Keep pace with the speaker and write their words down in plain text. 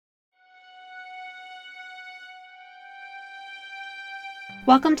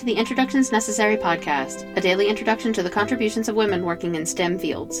Welcome to the Introductions Necessary podcast, a daily introduction to the contributions of women working in STEM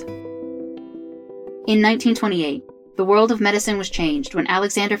fields. In 1928, the world of medicine was changed when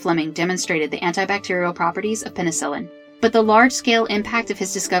Alexander Fleming demonstrated the antibacterial properties of penicillin. But the large-scale impact of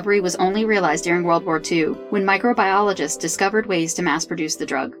his discovery was only realized during World War II, when microbiologists discovered ways to mass-produce the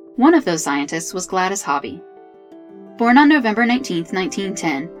drug. One of those scientists was Gladys Hobby. Born on November 19,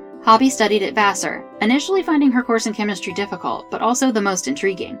 1910, Hobby studied at Vassar, initially finding her course in chemistry difficult, but also the most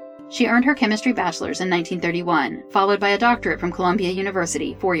intriguing. She earned her chemistry bachelor's in 1931, followed by a doctorate from Columbia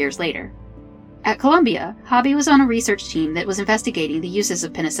University 4 years later. At Columbia, Hobby was on a research team that was investigating the uses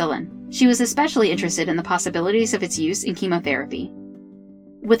of penicillin. She was especially interested in the possibilities of its use in chemotherapy.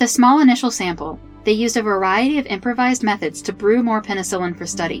 With a small initial sample, they used a variety of improvised methods to brew more penicillin for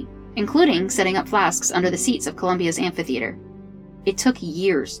study, including setting up flasks under the seats of Columbia's amphitheater. It took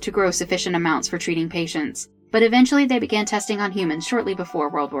years to grow sufficient amounts for treating patients, but eventually they began testing on humans shortly before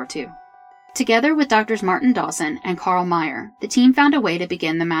World War II. Together with Drs. Martin Dawson and Carl Meyer, the team found a way to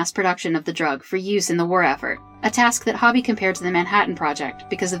begin the mass production of the drug for use in the war effort, a task that Hobby compared to the Manhattan Project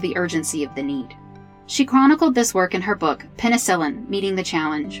because of the urgency of the need. She chronicled this work in her book, Penicillin: Meeting the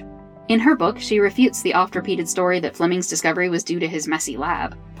Challenge. In her book, she refutes the oft-repeated story that Fleming's discovery was due to his messy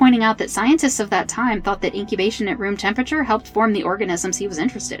lab, pointing out that scientists of that time thought that incubation at room temperature helped form the organisms he was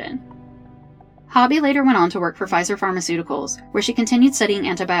interested in. Hobby later went on to work for Pfizer Pharmaceuticals, where she continued studying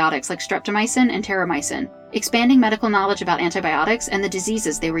antibiotics like streptomycin and terramycin, expanding medical knowledge about antibiotics and the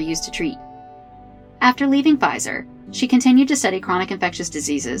diseases they were used to treat. After leaving Pfizer, she continued to study chronic infectious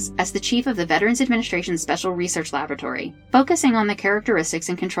diseases as the chief of the Veterans Administration's Special Research Laboratory, focusing on the characteristics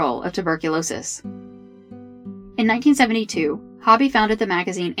and control of tuberculosis. In 1972, Hobby founded the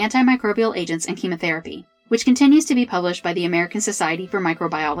magazine Antimicrobial Agents and Chemotherapy, which continues to be published by the American Society for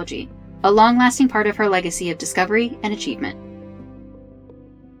Microbiology, a long-lasting part of her legacy of discovery and achievement.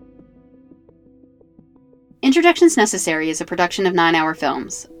 Introductions Necessary is a production of 9 Hour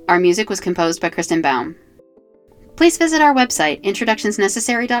Films. Our music was composed by Kristen Baum. Please visit our website,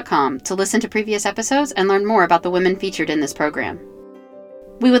 introductionsnecessary.com, to listen to previous episodes and learn more about the women featured in this program.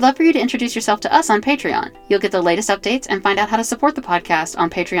 We would love for you to introduce yourself to us on Patreon. You'll get the latest updates and find out how to support the podcast on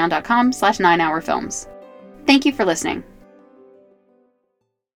patreon.com/9hourfilms. Thank you for listening.